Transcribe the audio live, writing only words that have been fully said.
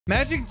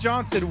Magic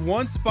Johnson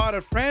once bought a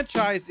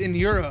franchise in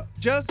Europe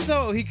just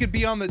so he could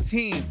be on the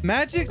team.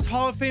 Magic's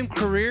Hall of Fame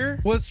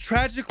career was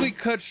tragically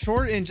cut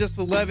short in just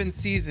 11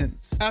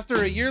 seasons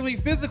after a yearly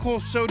physical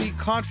showed he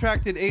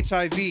contracted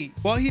HIV.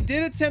 While he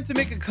did attempt to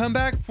make a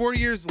comeback 4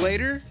 years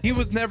later, he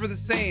was never the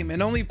same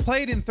and only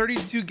played in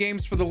 32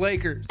 games for the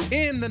Lakers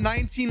in the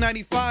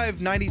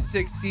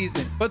 1995-96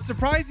 season. But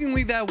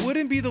surprisingly, that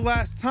wouldn't be the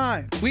last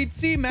time. We'd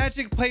see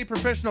Magic play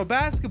professional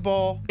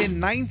basketball in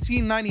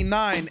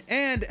 1999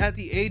 and at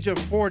the age of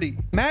 40.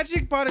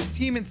 Magic bought a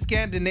team in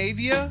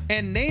Scandinavia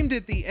and named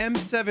it the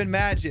M7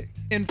 Magic.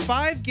 In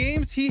 5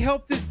 games, he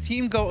helped his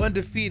team go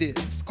undefeated,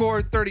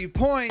 scored 30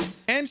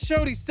 points, and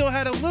showed he still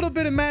had a little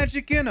bit of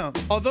magic in him.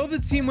 Although the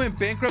team went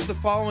bankrupt the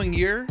following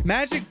year,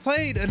 Magic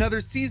played another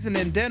season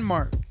in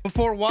Denmark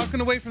before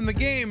walking away from the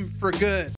game for good.